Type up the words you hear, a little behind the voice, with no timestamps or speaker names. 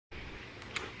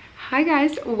Hi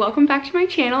guys, welcome back to my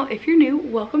channel. If you're new,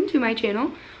 welcome to my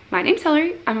channel. My name's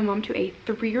Hillary. I'm a mom to a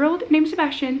 3-year-old named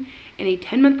Sebastian and a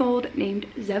 10-month-old named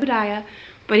Zebediah,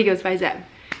 but he goes by Zeb.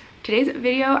 Today's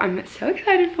video I'm so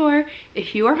excited for.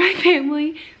 If you are my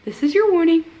family, this is your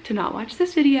warning to not watch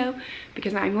this video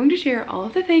because I'm going to share all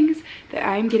of the things that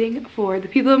I'm getting for the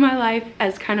people in my life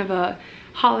as kind of a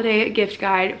holiday gift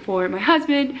guide for my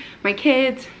husband, my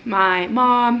kids, my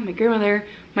mom, my grandmother,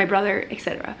 my brother,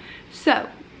 etc. So,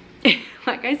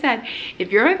 like I said,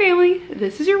 if you're my family,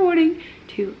 this is your warning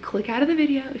to click out of the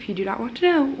video if you do not want to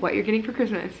know what you're getting for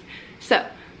Christmas. So,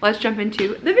 let's jump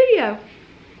into the video.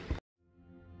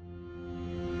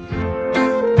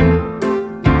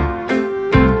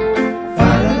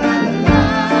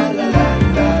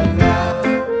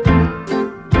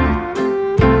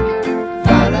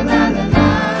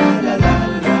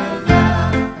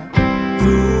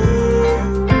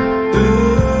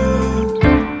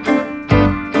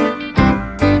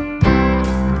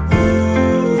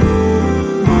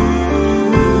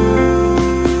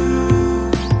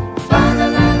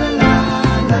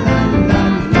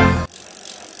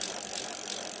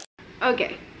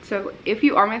 Okay, so if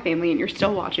you are my family and you're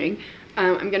still watching,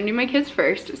 I'm gonna do my kids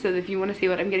first, so that if you want to see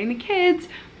what I'm getting the kids,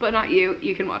 but not you,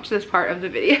 you can watch this part of the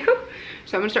video.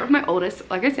 So I'm gonna start with my oldest.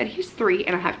 Like I said, he's 3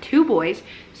 and I have 2 boys,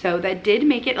 so that did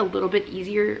make it a little bit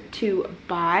easier to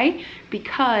buy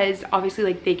because obviously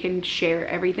like they can share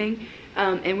everything.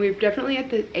 And we're definitely at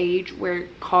the age where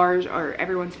cars are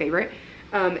everyone's favorite.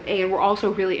 And we're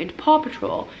also really into Paw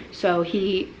Patrol. So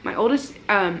my oldest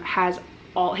has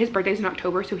his birthday's in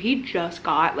October, so he just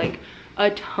got like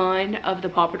a ton of the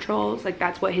Paw Patrols. Like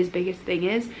that's what his biggest thing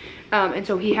is. And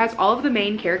so he has all of the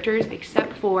main characters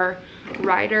except for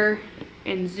Ryder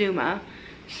and Zuma.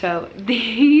 So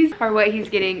these are what he's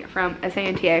getting from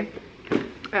SANTA.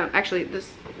 Actually,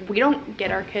 we don't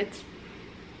get our kids,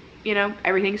 you know,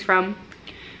 everything's from.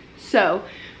 So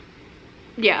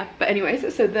yeah, but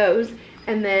anyways, so those.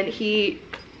 And then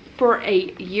for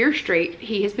a year straight,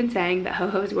 he has been saying that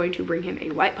Ho-Ho is going to bring him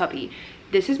a white puppy.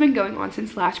 This has been going on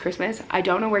since last Christmas. I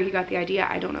don't know where he got the idea.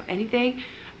 I don't know anything.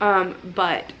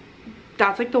 But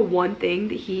that's like the one thing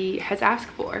that he has asked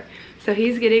for. So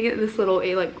he's getting this little,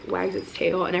 it like wags its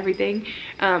tail and everything.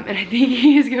 And I think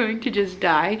he is going to just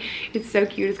die. It's so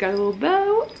cute. It's got a little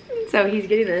bow. So he's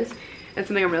getting this. That's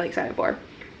something I'm really excited for.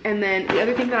 And then the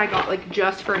other thing that I got like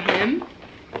just for him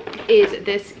is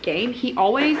this game.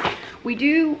 We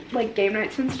do like game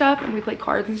nights and stuff and we play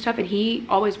cards and stuff and he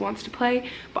always wants to play,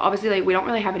 but obviously like we don't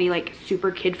really have any like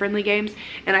super kid friendly games,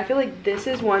 and I feel like this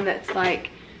is one that's like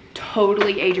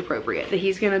totally age appropriate, that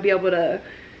he's gonna be able to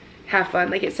have fun.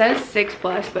 Like it says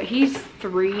 6+, but he's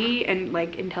 3 and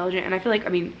like intelligent, and I feel like, I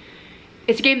mean,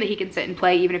 it's a game that he can sit and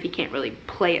play even if he can't really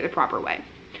play it the proper way.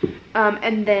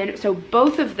 And then so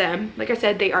both of them, like I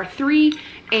said, they are 3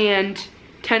 and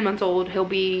 10 months old. He'll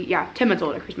be, yeah, 10 months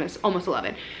old at Christmas, almost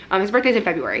 11. His birthday's in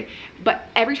February, but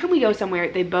every time we go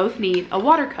somewhere, they both need a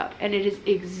water cup, and it is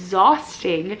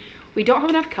exhausting. We don't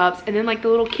have enough cups, and then like the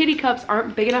little kitty cups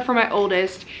aren't big enough for my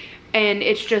oldest, and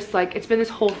it's just like, it's been this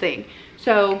whole thing.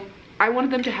 So I wanted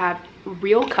them to have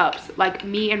real cups, like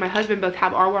me and my husband both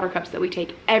have our water cups that we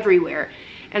take everywhere.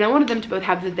 And I wanted them to both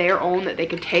have their own that they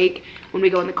could take when we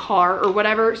go in the car or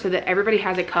whatever, so that everybody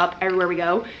has a cup everywhere we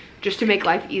go, just to make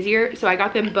life easier. So I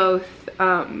got them both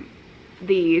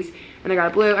these, and I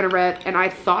got a blue and a red, and I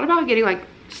thought about getting like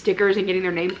stickers and getting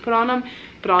their names put on them,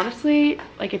 but honestly,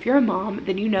 like if you're a mom,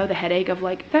 then you know the headache of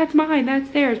like, that's mine, that's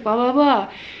theirs, blah blah blah,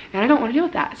 and I don't want to deal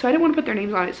with that. So I didn't want to put their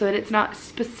names on it so that it's not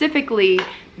specifically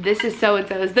this is so and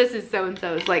so's, this is so and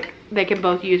so's. Like they can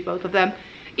both use both of them,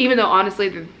 even though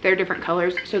honestly they're different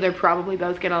colors, so they're probably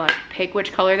both gonna like pick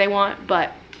which color they want,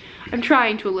 but I'm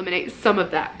trying to eliminate some of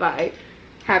that by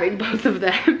having both of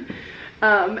them.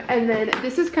 And then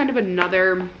this is kind of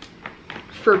another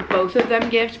for both of them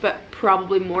gift, but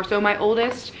probably more so my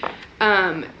oldest.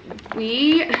 So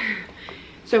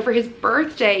for his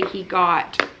birthday he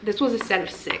got, this was a set of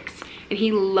 6, and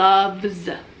he loves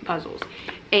puzzles.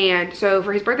 And so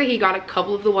for his birthday he got a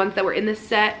couple of the ones that were in this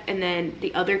set, and then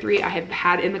the other 3 I have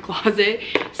had in the closet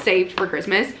saved for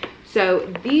Christmas.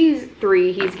 So these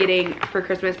 3 he's getting for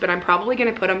Christmas, but I'm probably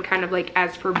gonna put them kind of like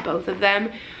as for both of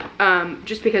them,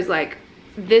 just because like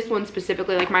this one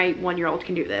specifically, like my 1-year-old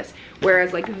can do this,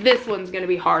 whereas like this one's gonna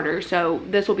be harder, so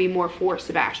this will be more for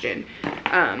Sebastian.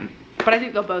 But I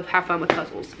think they'll both have fun with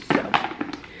puzzles. So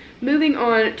moving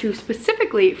on to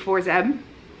specifically for Zeb,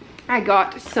 I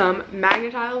got some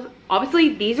magnetiles.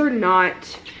 Obviously these are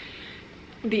not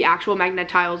the actual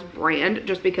Magnetiles brand,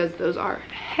 just because those are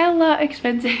hella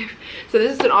expensive. So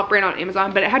this is an off brand on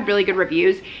Amazon, but it had really good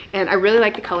reviews and I really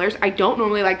like the colors. I don't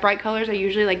normally like bright colors. I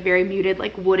usually like very muted,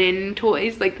 like wooden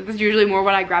toys. Like this is usually more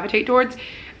what I gravitate towards.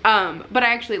 But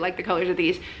I actually like the colors of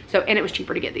these. So, and it was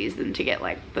cheaper to get these than to get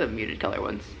like the muted color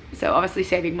ones. So obviously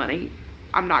saving money.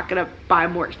 I'm not gonna buy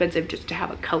more expensive just to have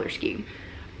a color scheme.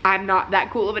 I'm not that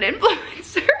cool of an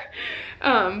influencer.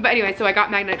 But anyway, so I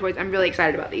got Magnite toys. I'm really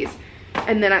excited about these.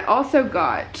 And then I also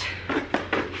got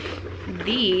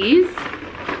these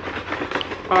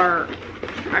are,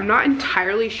 I'm not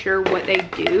entirely sure what they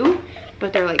do,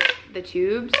 but they're like the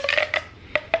tubes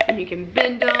and you can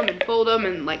bend them and fold them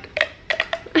and like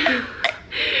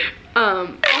all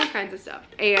kinds of stuff.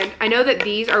 And I know that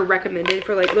these are recommended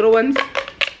for like little ones.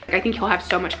 I think you'll have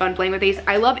so much fun playing with these.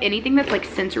 I love anything that's like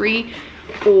sensory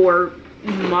or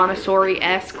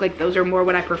Montessori-esque. Like those are more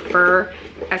what I prefer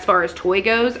as far as toy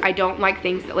goes. I don't like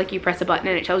things that like you press a button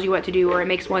and it tells you what to do, or it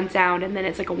makes one sound and then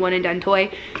it's like a one and done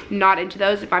toy. Not into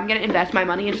those. If I'm gonna invest my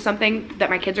money into something that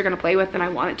my kids are gonna play with, then I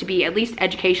want it to be at least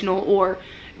educational or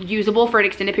usable for an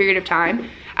extended period of time.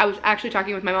 I was actually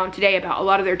talking with my mom today about a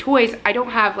lot of their toys. I don't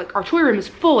have, like, our toy room is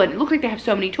full and it looks like they have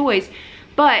so many toys,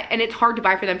 but, and it's hard to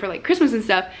buy for them for like Christmas and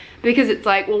stuff, because it's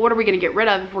like, well, what are we gonna get rid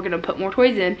of if we're gonna put more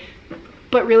toys in?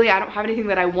 But really, I don't have anything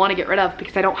that I want to get rid of,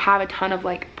 because I don't have a ton of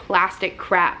like plastic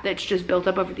crap that's just built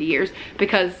up over the years,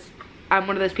 because I'm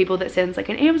one of those people that sends like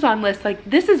an Amazon list, like,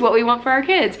 this is what we want for our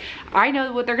kids. I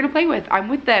know what they're gonna play with. I'm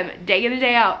with them day in and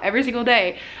day out, every single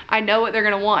day. I know what they're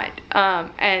gonna want.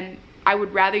 And I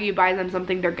would rather you buy them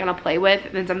something they're gonna play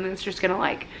with than something that's just gonna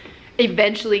like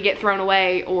eventually get thrown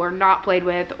away or not played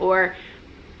with, or,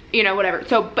 you know, whatever.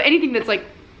 So, but anything that's like,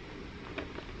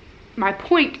 my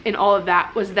point in all of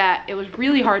that was that it was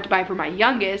really hard to buy for my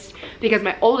youngest, because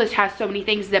my oldest has so many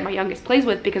things that my youngest plays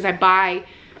with, because I buy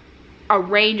a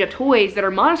range of toys that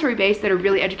are Montessori based that are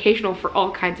really educational for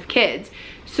all kinds of kids.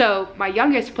 So my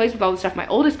youngest plays with all the stuff my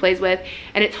oldest plays with,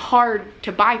 and it's hard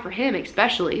to buy for him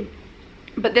especially.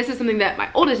 But this is something that my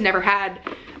oldest never had,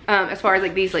 as far as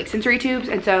like these like sensory tubes,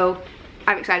 and so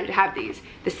I'm excited to have these.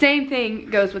 The same thing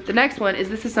goes with the next one. Is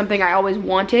this is something I always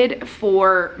wanted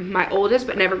for my oldest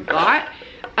but never got,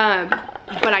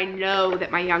 but I know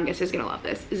that my youngest is gonna love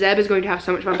this. Zeb is going to have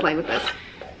so much fun playing with this.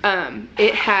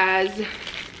 It has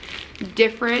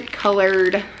different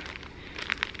colored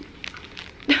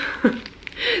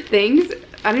things.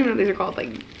 I don't even know what these are called,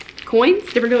 like coins,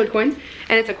 different colored coins,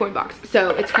 and it's a coin box. So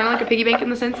it's kind of like a piggy bank in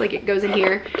the sense, like it goes in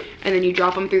here and then you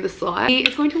drop them through the slot. He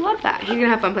is going to love that. He's gonna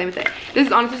have fun playing with it. This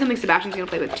is honestly something Sebastian's gonna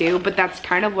play with too, but that's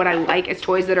kind of what I like, is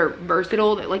toys that are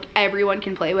versatile, that like everyone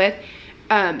can play with,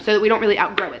 so that we don't really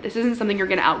outgrow it. This isn't something you're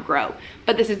gonna outgrow,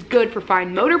 but this is good for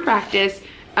fine motor practice,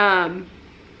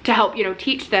 to help, you know,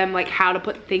 teach them like how to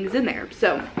put things in there.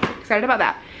 So excited about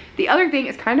that. The other thing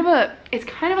is kind of a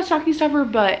stocking stuffer,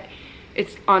 but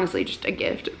it's honestly just a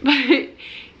gift. But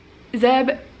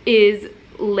Zeb is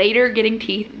later getting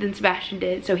teeth than Sebastian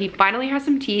did, so he finally has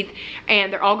some teeth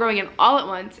and they're all growing in all at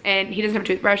once, and he doesn't have a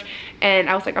toothbrush.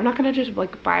 And I was like, I'm not gonna just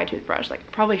like buy a toothbrush,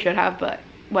 like probably should have, but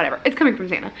whatever, it's coming from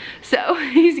Santa. So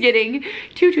he's getting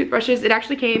 2 toothbrushes. It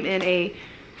actually came in a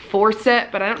 4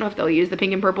 set, but I don't know if they'll use the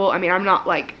pink and purple. I mean, I'm not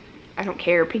like, I don't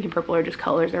care, pink and purple are just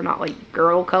colors, they're not like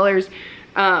girl colors.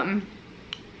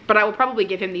 But I will probably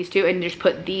give him these 2 and just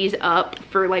put these up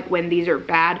for like when these are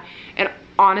bad. And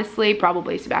honestly,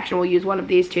 probably Sebastian will use one of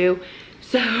these too.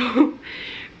 So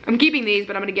I'm keeping these,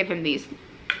 but I'm gonna give him these.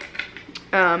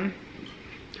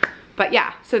 But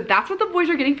yeah, so that's what the boys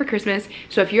are getting for Christmas.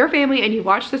 So if you're a family and you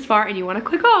watch this far and you want to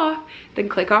click off, then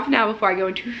click off now before I go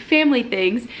into family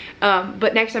things.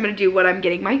 But next I'm gonna do what I'm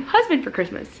getting my husband for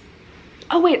Christmas.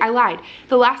 Oh wait, I lied.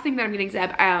 The last thing that I'm getting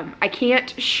Zeb, I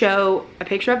can't show a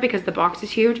picture of because the box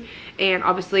is huge, and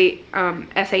obviously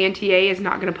SANTA is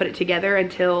not gonna put it together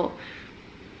until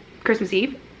Christmas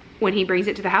Eve when he brings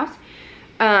it to the house.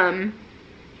 Oh,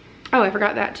 I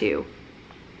forgot that too.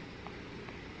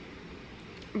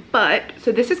 But,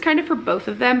 so this is kind of for both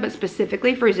of them, but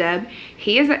specifically for Zeb.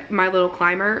 He is my little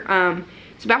climber.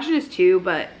 Sebastian is too,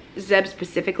 but Zeb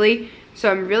specifically.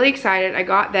 So I'm really excited. I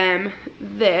got them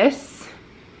this.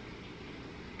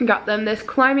 Got them this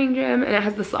climbing gym, and it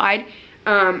has the slide.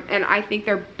 And I think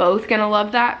they're both gonna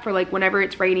love that for like whenever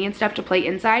it's rainy and stuff to play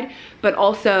inside. But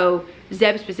also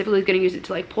Zeb specifically is gonna use it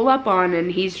to like pull up on, and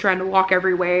he's trying to walk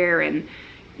everywhere and,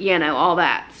 you know, all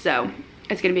that. So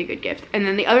it's gonna be a good gift. And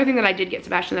then the other thing that I did get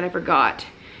Sebastian that I forgot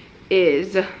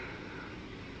is,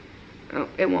 oh,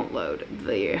 it won't load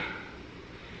the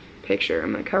picture.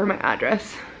 I'm gonna cover my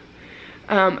address.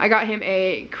 I got him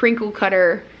a crinkle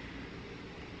cutter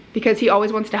because he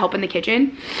always wants to help in the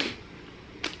kitchen.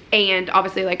 and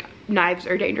obviously like knives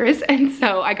are dangerous, and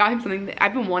so I got him something that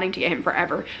I've been wanting to get him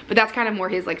forever, but that's kind of more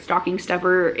his like stocking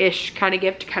stuffer-ish kind of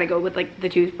gift to kind of go with like the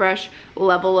toothbrush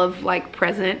level of like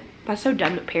present. That's so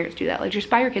dumb that parents do that. Like, just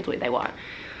buy your kids what they want.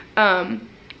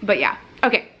 But yeah,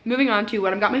 okay, moving on to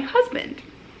what I've got my husband.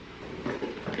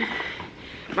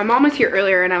 My mom was here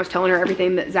earlier and I was telling her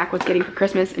everything that Zach was getting for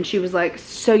Christmas, and she was like,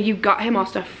 so you got him all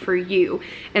stuff for you?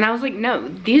 And I was like, no,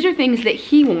 these are things that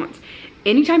he wants.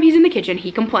 Anytime he's in the kitchen,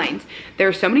 he complains. There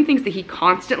are so many things that he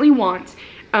constantly wants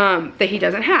that he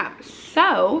doesn't have.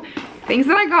 So, things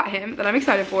that I got him that I'm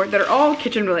excited for that are all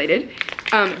kitchen related.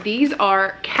 These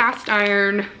are cast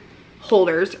iron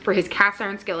holders for his cast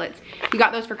iron skillets. He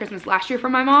got those for Christmas last year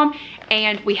from my mom,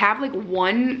 and we have like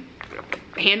one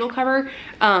handle cover,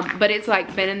 but it's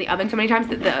like been in the oven so many times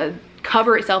that the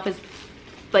cover itself is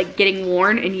like getting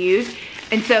worn and used,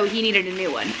 and so he needed a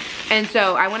new one. And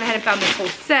so I went ahead and found this whole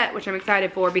set, which I'm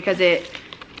excited for because it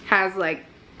has like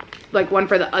one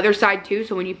for the other side too,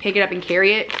 so when you pick it up and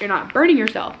carry it, you're not burning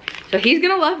yourself. So he's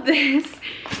gonna love this.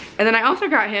 And then I also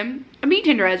got him a meat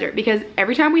tenderizer because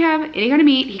every time we have any kind of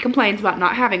meat, he complains about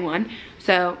not having one.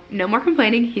 So no more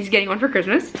complaining, he's getting one for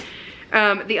Christmas.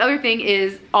 The other thing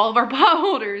is all of our pot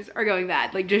holders are going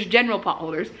bad, like just general pot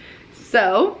holders.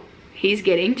 So he's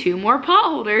getting 2 more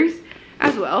pot holders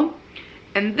as well.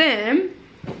 And then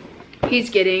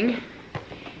he's getting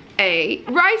a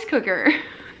rice cooker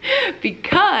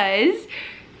because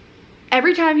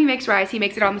every time he makes rice, he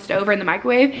makes it on the stove or in the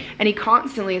microwave, and he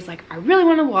constantly is like, I really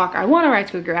want to wok, I want a rice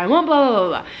cooker, I want blah, blah, blah,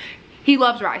 blah. He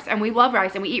loves rice, and we love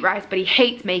rice, and we eat rice, but he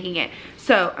hates making it.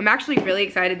 So I'm actually really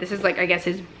excited. This is like, I guess,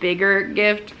 his bigger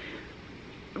gift.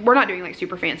 We're not doing like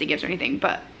super fancy gifts or anything,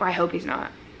 but I hope he's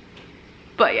not.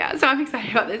 But yeah, so I'm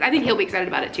excited about this. I think he'll be excited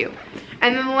about it too.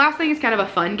 And then the last thing is kind of a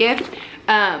fun gift.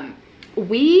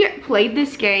 We played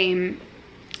this game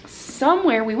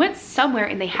somewhere. We went somewhere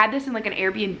and they had this in like an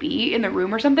Airbnb in the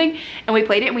room or something, and we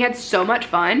played it and we had so much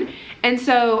fun. And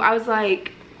so I was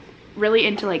like really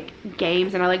into like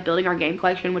games, and I like building our game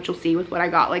collection, which you'll see with what I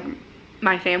got like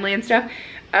my family and stuff.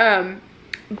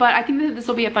 But I think that this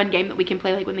will be a fun game that we can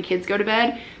play like when the kids go to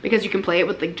bed, because you can play it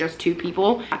with like just 2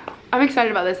 people. I'm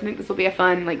excited about this. I think this will be a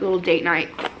fun like little date night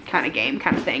kind of game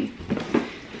kind of thing.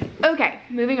 Okay,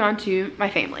 moving on to my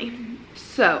family.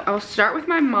 So I'll start with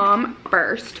my mom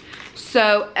first.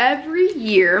 So every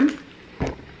year,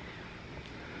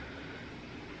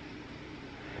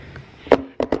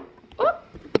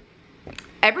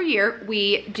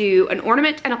 we do an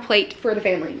ornament and a plate for the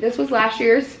family. This was last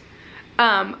year's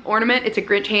ornament. It's a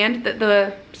Grinch hand that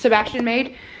the Sebastian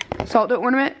made, salt dough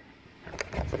ornament.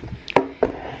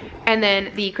 And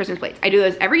then the Christmas plates. I do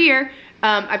those every year.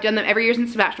 I've done them every year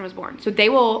since Sebastian was born. So they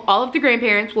will, all of the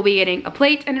grandparents will be getting a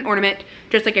plate and an ornament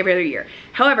just like every other year.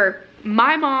 However,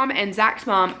 my mom and Zach's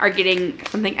mom are getting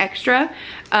something extra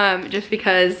just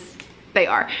because they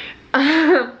are.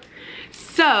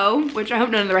 So, which I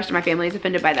hope none of the rest of my family is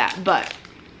offended by that, but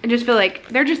I just feel like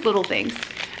they're just little things.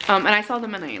 And I saw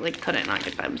them and I like couldn't not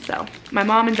get them. So my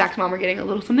mom and Zach's mom are getting a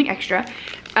little something extra.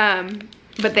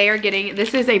 But they are getting,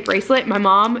 this is a bracelet. My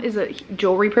mom is a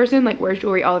jewelry person, like wears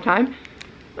jewelry all the time.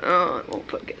 It won't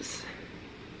focus.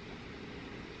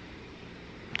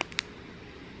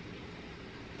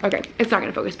 Okay, it's not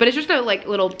gonna focus, but it's just a like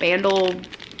little bangle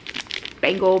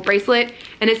bracelet,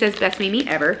 and it says best Mimi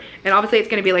ever. And obviously it's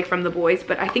gonna be like from the boys,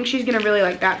 but I think she's gonna really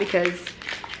like that because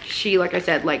she, like I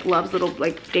said, like loves little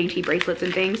like dainty bracelets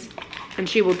and things, and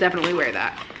she will definitely wear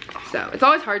that. So it's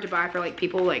always hard to buy for like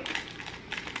people like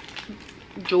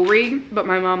jewelry, but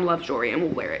my mom loves jewelry and will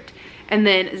wear it. And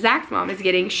then Zach's mom is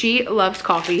getting, she loves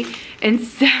coffee, and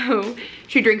so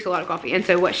she drinks a lot of coffee, and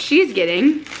so what she's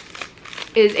getting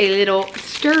is a little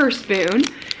stir spoon,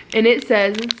 and it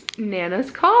says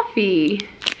Nana's Coffee,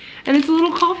 and it's a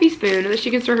little coffee spoon that she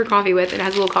can stir her coffee with, and it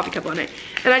has a little coffee cup on it.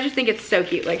 And I just think it's so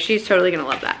cute. Like, she's totally gonna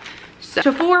love that.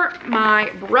 So for my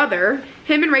brother,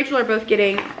 him and Rachel are both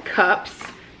getting cups.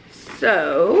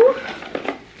 So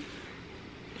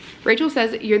Rachel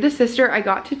says, you're the sister I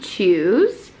got to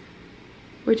choose,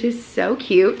 which is so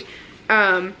cute,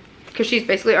 because she's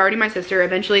basically already my sister.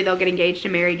 Eventually they'll get engaged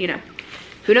and married, you know,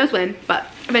 who knows when, but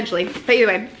eventually. But either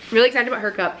way, really excited about her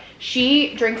cup.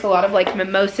 She drinks a lot of like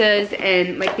mimosas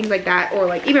and like things like that, or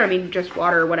like even, I mean, just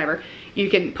water or whatever you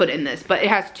can put in this. But it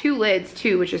has 2 lids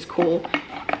too, which is cool.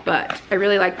 But I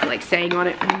really like saying on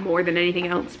it more than anything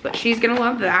else. But she's gonna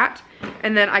love that.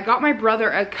 And then I got my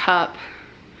brother a cup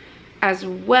as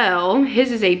well.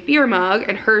 His is a beer mug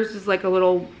and hers is like a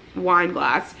little wine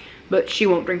glass, but she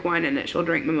won't drink wine in it. She'll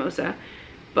drink mimosa.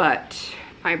 But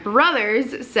my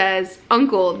brother's says,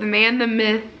 Uncle, the man, the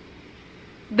myth,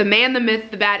 the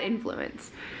bad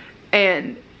influence.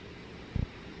 And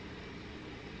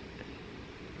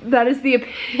that is the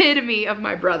epitome of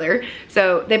my brother.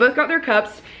 So they both got their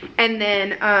cups, and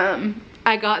then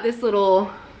I got this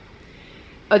little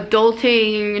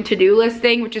adulting to-do list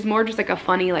thing, which is more just like a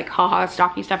funny like haha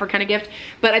stocking stuffer kind of gift,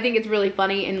 but I think it's really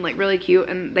funny and like really cute,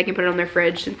 and they can put it on their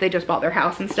fridge since they just bought their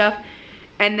house and stuff.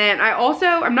 And then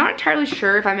I'm not entirely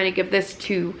sure if I'm gonna give this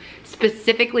to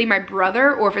specifically my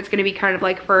brother or if it's gonna be kind of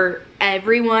like for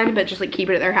everyone, but just like keep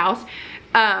it at their house.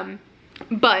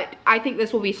 But I think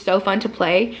this will be so fun to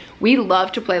play. We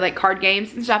love to play like card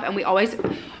games and stuff, and we always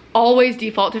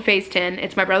default to phase 10.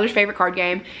 It's my brother's favorite card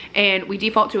game, and we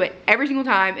default to it every single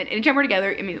time. And anytime we're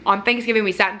together, I mean, on Thanksgiving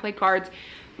we sat and played cards,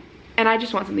 and I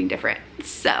just want something different.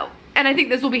 So, and I think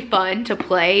this will be fun to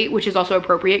play, which is also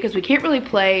appropriate because we can't really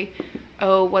play,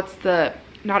 oh, what's the,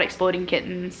 not Exploding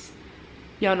Kittens.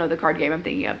 Y'all know the card game I'm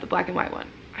thinking of, the black and white one.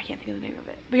 I can't think of the name of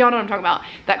it, but y'all know what I'm talking about.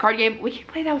 That card game, we can't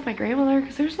play that with my grandmother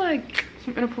because there's like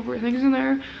some inappropriate things in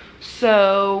there.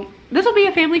 So this will be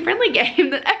a family friendly game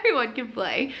that everyone can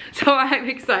play. So I'm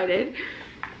excited.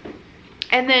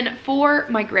 And then for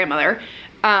my grandmother,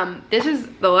 this is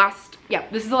the last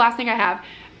thing I have.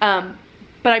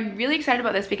 But I'm really excited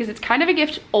about this because it's kind of a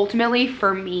gift ultimately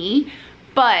for me,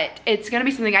 but it's gonna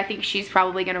be something I think she's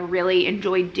probably gonna really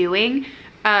enjoy doing.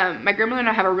 My grandmother and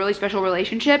I have a really special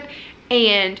relationship,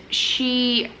 and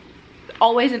she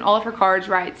always in all of her cards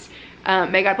writes,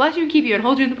 may God bless you and keep you and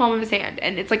hold you in the palm of his hand.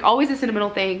 And it's like always a sentimental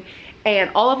thing. And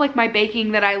all of like my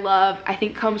baking that I love, I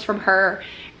think comes from her.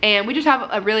 And we just have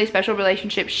a really special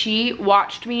relationship. She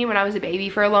watched me when I was a baby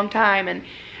for a long time, and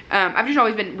I've just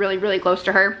always been really, really close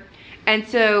to her. And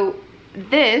so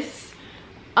this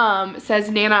says,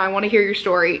 Nana, I want to hear your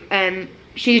story. And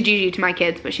she's Gigi to my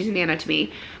kids, but she's Nana to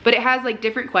me. But it has like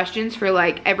different questions for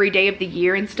like every day of the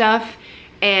year and stuff.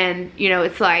 And you know,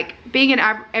 it's like, being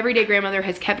an everyday grandmother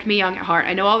has kept me young at heart.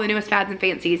 I know all the newest fads and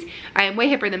fancies. I am way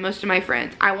hipper than most of my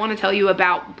friends. I want to tell you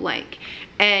about blank.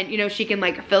 And you know, she can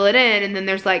like fill it in, and then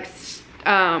there's like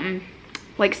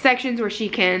sections where she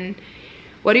can,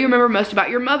 what do you remember most about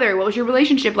your mother? What was your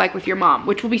relationship like with your mom?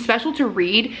 Which will be special to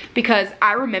read because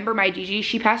I remember my Gigi.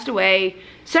 She passed away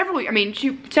several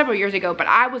years ago, but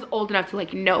I was old enough to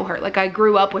like know her. Like I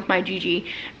grew up with my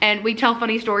Gigi, and we tell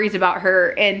funny stories about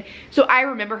her, and so I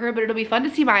remember her. But it'll be fun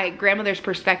to see my grandmother's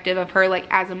perspective of her like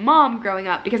as a mom growing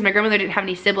up, because my grandmother didn't have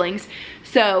any siblings.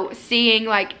 So seeing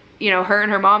like, you know, her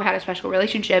and her mom had a special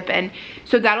relationship, and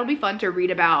so that'll be fun to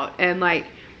read about. And like,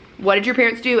 what did your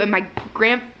parents do? And my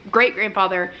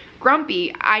great-grandfather,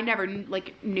 Grumpy, I never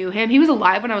like knew him. He was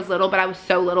alive when I was little, but I was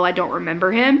so little I don't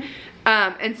remember him.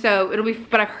 And so it'll be,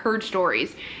 but I've heard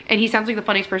stories, and he sounds like the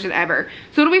funniest person ever.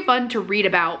 So it'll be fun to read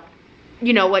about,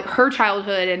 you know, like her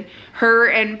childhood and her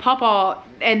and Papa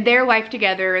and their life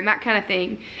together and that kind of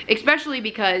thing. Especially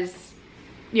because,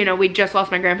 you know, we just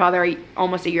lost my grandfather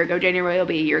almost a year ago. January will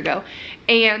be a year ago.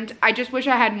 And I just wish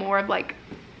I had more of like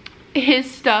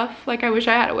his stuff. Like I wish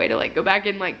I had a way to like go back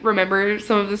and like remember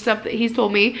some of the stuff that he's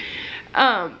told me.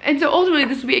 And so ultimately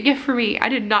this will be a gift for me. I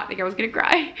did not think I was gonna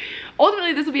cry.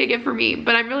 Ultimately this will be a gift for me,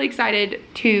 but I'm really excited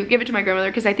to give it to my grandmother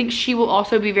because I think she will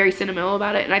also be very sentimental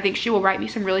about it, and I think she will write me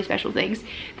some really special things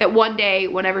that one day,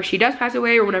 whenever she does pass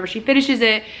away or whenever she finishes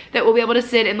it, that we'll be able to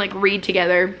sit and like read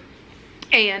together.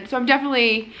 And so I'm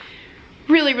definitely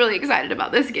really, really excited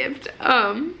about this gift.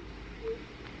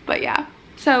 But yeah,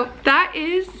 so that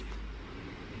is,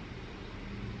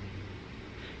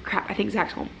 crap, I think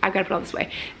Zach's home. I've got to put it all this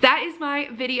way. That is my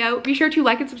video. Be sure to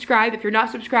like and subscribe. If you're not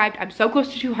subscribed, I'm so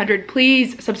close to 200.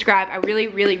 Please subscribe. I really,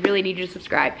 really, really need you to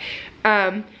subscribe.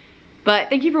 But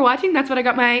thank you for watching. That's what I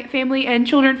got my family and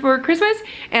children for Christmas,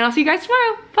 and I'll see you guys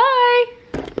tomorrow. Bye.